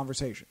in that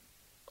conversation?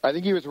 I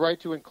think he was right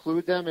to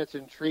include them. It's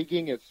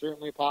intriguing. It's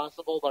certainly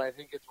possible, but I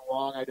think it's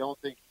wrong. I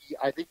think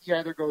he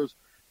either goes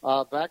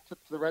back to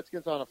the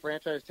Redskins on a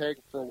franchise tag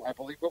for, I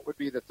believe, what would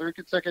be the 3rd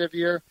consecutive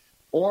year,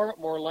 or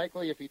more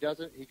likely, if he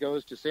doesn't, he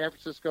goes to San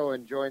Francisco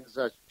and joins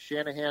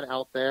Shanahan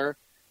out there.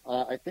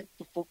 I think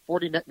the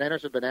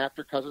 49ers have been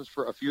after Cousins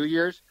for a few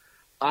years.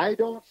 I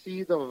don't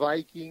see the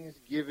Vikings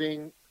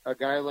giving a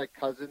guy like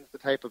Cousins the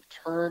type of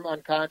term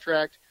on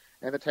contract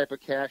and the type of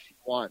cash he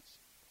wants.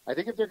 I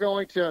think if they're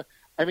going to,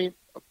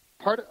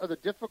 part of the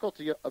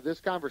difficulty of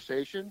this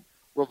conversation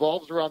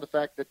revolves around the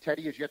fact that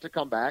Teddy is yet to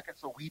come back, and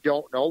so we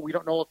don't know. We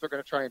don't know if they're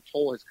going to try and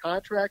toll his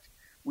contract.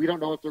 We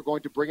don't know if they're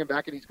going to bring him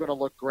back and he's going to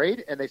look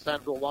great and they sign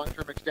him to a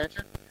long-term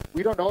extension.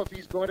 We don't know if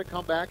he's going to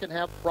come back and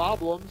have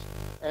problems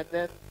and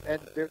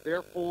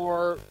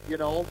therefore,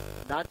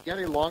 not get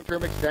a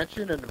long-term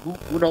extension and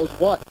who knows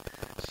what.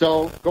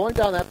 So going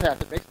down that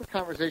path, it makes the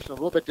conversation a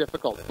little bit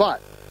difficult.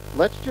 But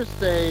let's just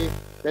say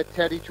that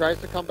Teddy tries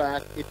to come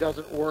back, it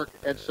doesn't work,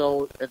 and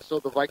so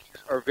the Vikings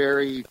are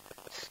very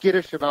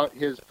skittish about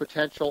his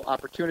potential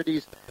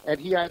opportunities, and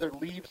he either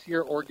leaves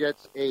here or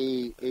gets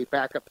a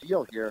backup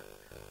deal here.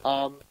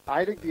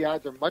 I think the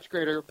odds are much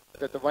greater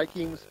that the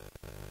Vikings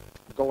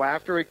go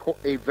after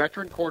a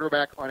veteran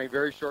quarterback on a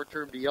very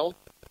short-term deal,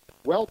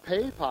 well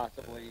paid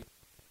possibly,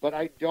 but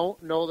I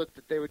don't know that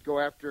they would go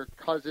after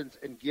Cousins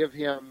and give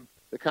him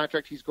the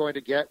contract he's going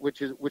to get,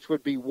 which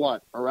would be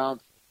what,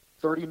 around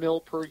 $30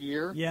 million per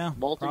year,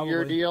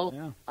 multi-year deal.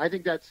 Yeah. I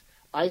think that's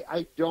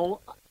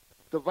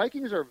the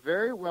Vikings are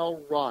very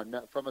well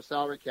run from a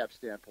salary cap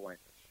standpoint,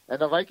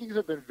 and the Vikings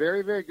have been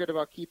very, very good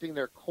about keeping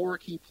their core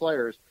key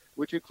players,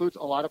 which includes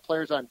a lot of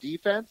players on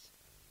defense.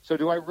 So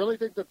do I really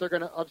think that they're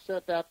going to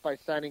upset that by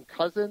signing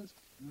Cousins?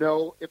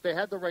 No. If they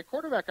had the right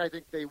quarterback, I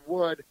think they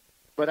would,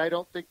 but I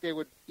don't think they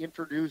would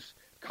introduce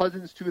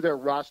Cousins to their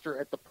roster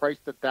at the price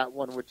that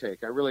one would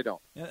take. I really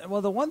don't.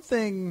 Well, the one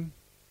thing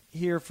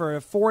here for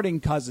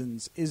affording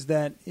Cousins is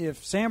that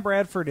if Sam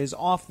Bradford is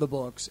off the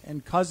books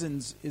and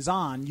Cousins is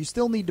on, you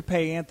still need to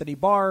pay Anthony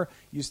Barr,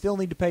 you still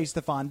need to pay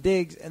Stephon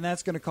Diggs, and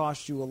that's going to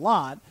cost you a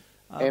lot.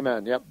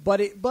 Amen. Yep. But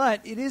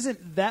it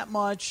isn't that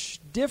much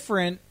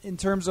different in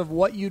terms of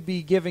what you'd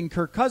be giving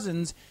Kirk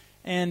Cousins,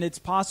 and it's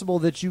possible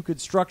that you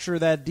could structure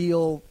that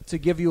deal to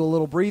give you a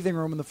little breathing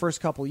room in the first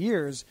couple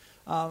years.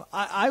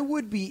 I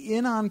would be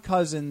in on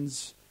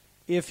Cousins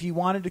if he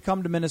wanted to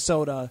come to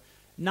Minnesota,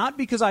 not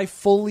because I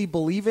fully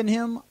believe in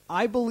him.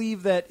 I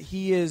believe that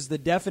he is the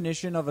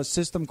definition of a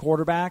system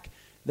quarterback,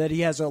 that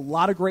he has a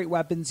lot of great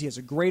weapons, he has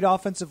a great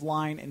offensive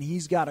line, and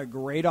he's got a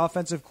great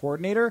offensive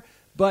coordinator.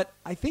 But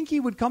I think he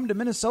would come to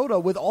Minnesota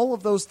with all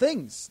of those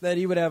things, that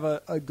he would have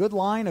a good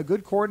line, a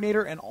good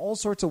coordinator, and all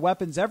sorts of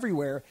weapons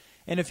everywhere.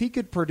 And if he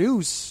could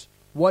produce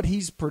what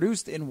he's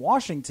produced in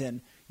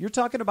Washington, you're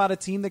talking about a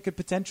team that could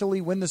potentially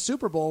win the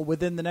Super Bowl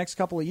within the next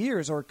couple of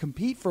years or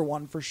compete for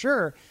one for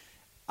sure.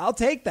 I'll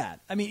take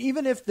that. I mean,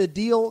 even if the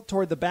deal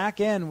toward the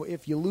back end,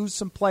 if you lose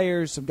some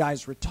players, some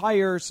guys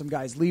retire, some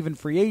guys leave in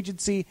free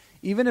agency,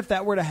 even if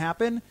that were to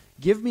happen,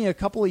 give me a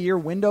couple of year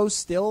window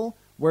still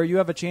where you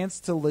have a chance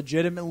to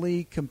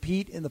legitimately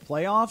compete in the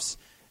playoffs,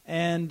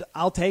 and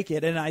I'll take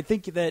it. And I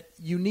think that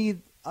you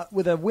need,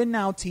 with a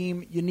win-now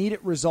team, you need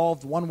it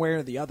resolved one way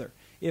or the other.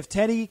 If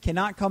Teddy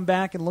cannot come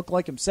back and look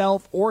like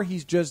himself, or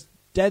he's just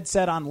dead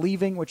set on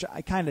leaving, which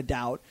I kind of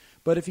doubt,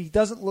 but if he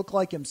doesn't look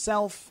like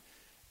himself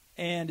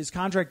and his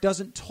contract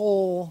doesn't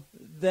toll,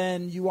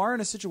 then you are in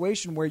a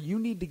situation where you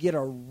need to get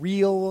a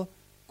real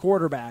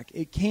quarterback.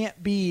 It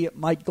can't be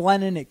Mike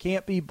Glennon. It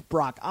can't be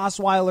Brock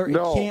Osweiler.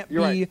 No, it can't be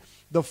right.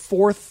 the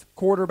fourth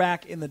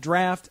quarterback in the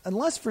draft,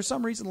 unless for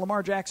some reason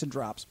Lamar Jackson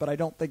drops, but I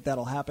don't think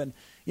that'll happen.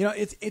 You know,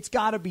 it's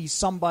got to be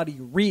somebody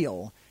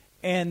real,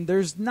 and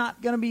there's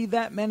not going to be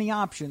that many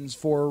options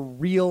for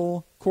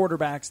real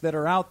quarterbacks that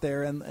are out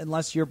there,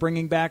 unless you're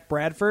bringing back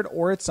Bradford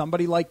or it's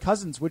somebody like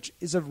Cousins, which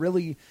is a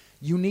really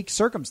unique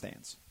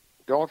circumstance.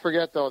 Don't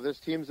forget, though, this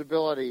team's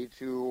ability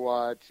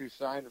to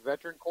sign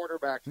veteran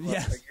quarterbacks with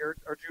Yes. a year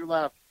or two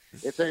left.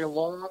 It's a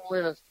long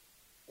list.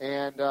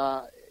 And,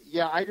 the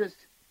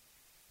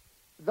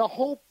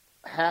hope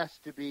has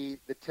to be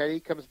that Teddy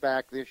comes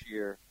back this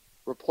year,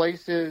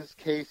 replaces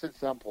Case at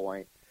some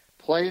point,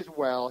 plays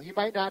well. He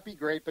might not be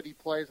great, but he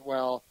plays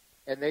well.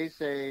 And they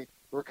say,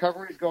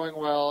 recovery's going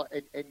well,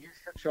 and you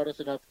showed us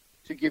enough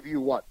to give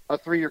you, what, a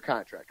 3-year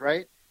contract,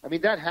 right? I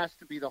mean, that has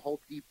to be the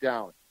hope deep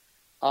down.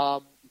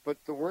 But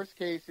the worst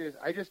case is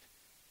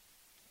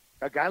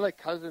a guy like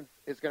Cousins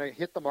is going to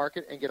hit the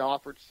market and get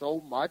offered so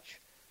much.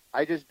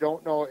 I just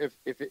don't know if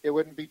it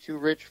wouldn't be too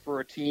rich for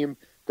a team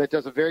that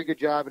does a very good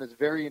job and is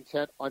very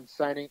intent on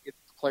signing its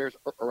players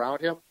around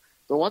him.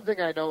 The one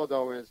thing I know,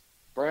 though, is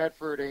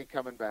Bradford ain't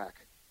coming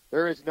back.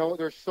 There's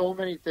so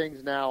many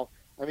things now.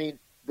 I mean,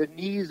 the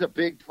knee's a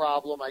big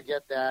problem. I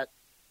get that.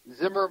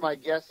 Zimmer, my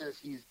guess is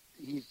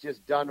he's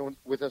just done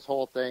with this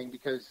whole thing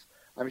because,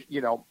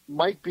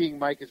 Mike being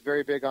Mike is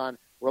very big on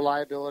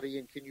reliability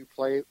and can you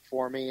play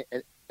for me,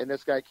 and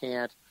this guy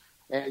can't.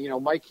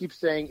 And, Mike keeps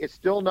saying it's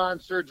still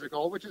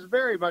non-surgical, which is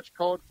very much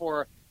code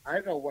for I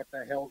don't know what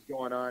the hell's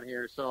going on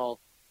here. So,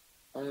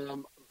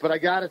 but I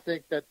got to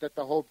think that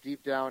the hope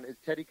deep down is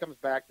Teddy comes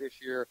back this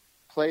year,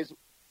 plays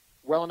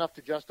well enough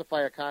to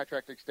justify a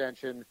contract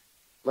extension.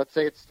 Let's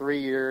say it's 3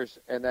 years,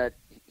 and that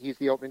he's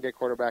the opening day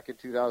quarterback in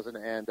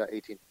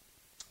 2018.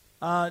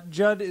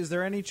 Judd, is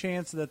there any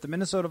chance that the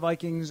Minnesota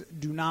Vikings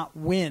do not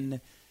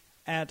win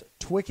at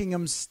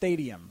Twickenham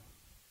Stadium?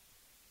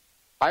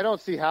 I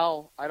don't see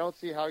how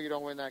you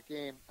don't win that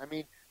game. I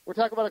mean, we're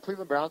talking about a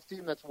Cleveland Browns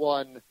team that's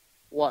won,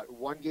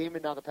 one game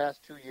in now the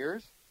past 2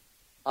 years?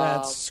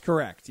 That's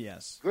correct,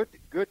 yes.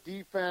 Good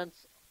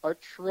defense,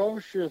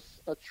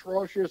 atrocious,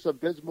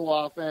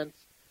 abysmal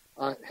offense.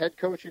 Head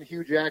coach in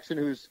Hugh Jackson,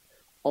 who's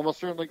almost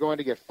certainly going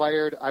to get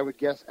fired, I would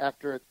guess,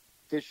 after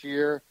this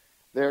year.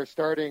 They're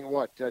starting,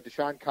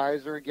 Deshaun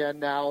Kaiser again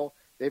now.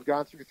 They've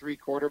gone through 3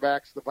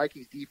 quarterbacks. The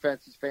Vikings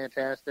defense is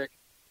fantastic.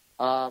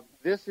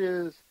 This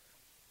is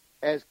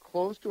as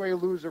close to a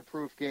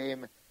loser-proof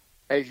game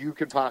as you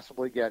can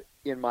possibly get,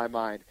 in my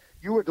mind.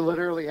 You would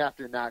literally have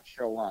to not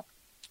show up.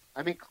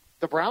 I mean,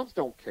 the Browns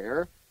don't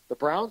care. The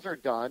Browns are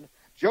done.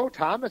 Joe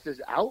Thomas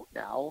is out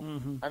now.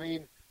 Mm-hmm. I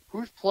mean,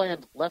 who's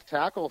playing left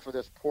tackle for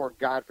this poor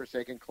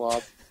godforsaken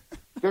club?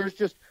 there's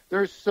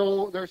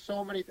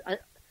so many.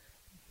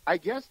 I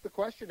guess the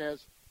question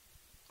is,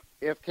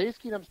 if Case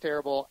Keenum's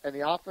terrible and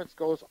the offense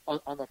goes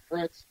on the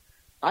fritz,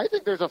 I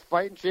think there's a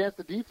fighting chance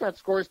the defense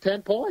scores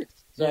 10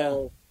 points.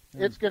 So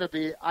It's going to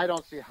be, I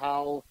don't see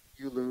how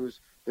you lose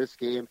this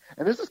game.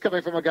 And this is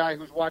coming from a guy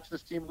who's watched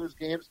this team lose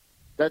games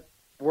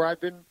where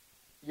I've been,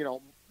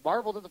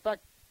 marveled at the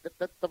fact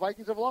that the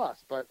Vikings have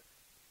lost. But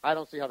I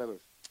don't see how they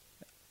lose.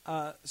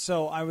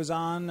 So I was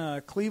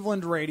on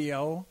Cleveland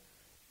radio,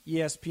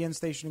 ESPN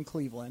station in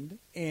Cleveland,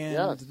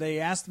 and they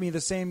asked me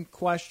the same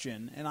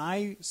question, and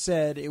I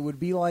said it would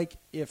be like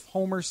if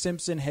Homer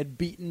Simpson had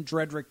beaten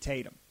Dredrick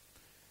Tatum.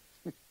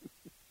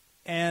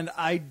 And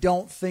I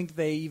don't think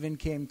they even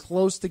came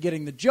close to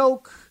getting the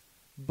joke,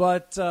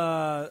 but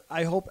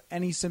I hope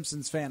any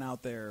Simpsons fan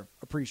out there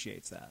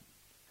appreciates that.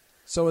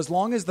 So as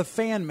long as the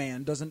fan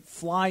man doesn't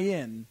fly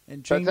in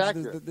and change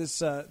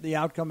the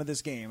outcome of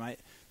this game,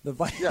 the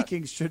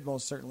Vikings should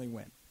most certainly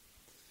win.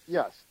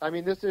 Yes. I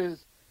mean, this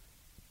is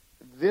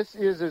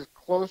as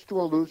close to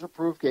a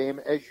loser-proof game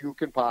as you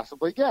can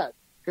possibly get.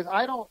 Because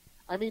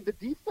the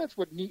defense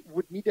would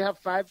need to have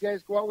 5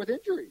 guys go out with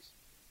injuries.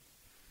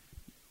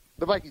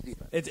 The Vikings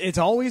defense. It's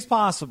always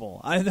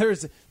possible.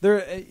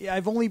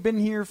 I've only been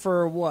here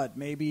for what?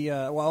 Maybe,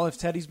 if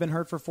Teddy's been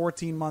hurt for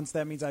 14 months,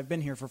 that means I've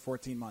been here for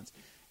 14 months.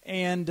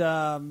 And,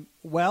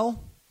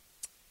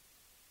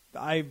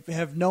 I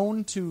have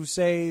known to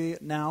say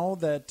now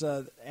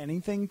that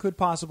anything could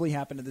possibly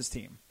happen to this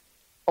team.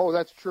 Oh,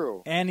 that's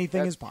true.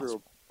 Anything is possible.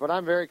 True. But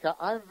I'm very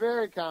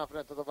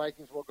confident that the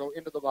Vikings will go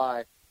into the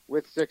bye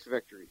with 6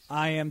 victories.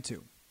 I am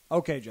too.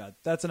 Okay, Judd.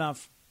 That's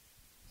enough.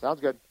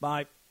 Sounds good.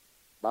 Bye.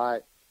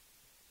 Bye.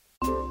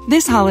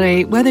 This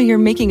holiday, whether you're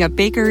making a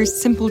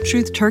Baker's Simple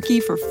Truth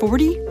turkey for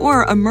 40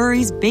 or a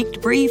Murray's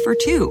Baked Brie for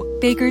 2,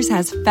 Baker's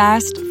has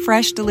fast,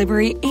 fresh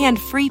delivery and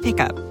free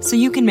pickup, so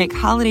you can make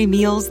holiday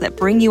meals that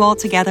bring you all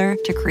together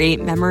to create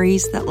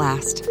memories that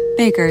last.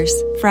 Baker's,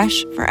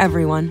 fresh for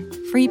everyone.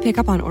 Free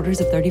pickup on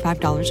orders of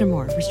 $35 or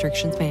more.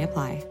 Restrictions may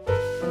apply.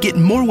 Get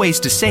more ways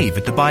to save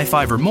at the Buy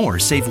 5 or More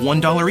Save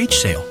 $1 each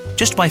sale.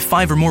 Just buy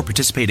 5 or more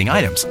participating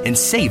items and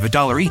save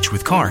 $1 each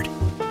with card.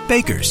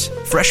 Baker's,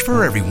 fresh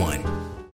for everyone.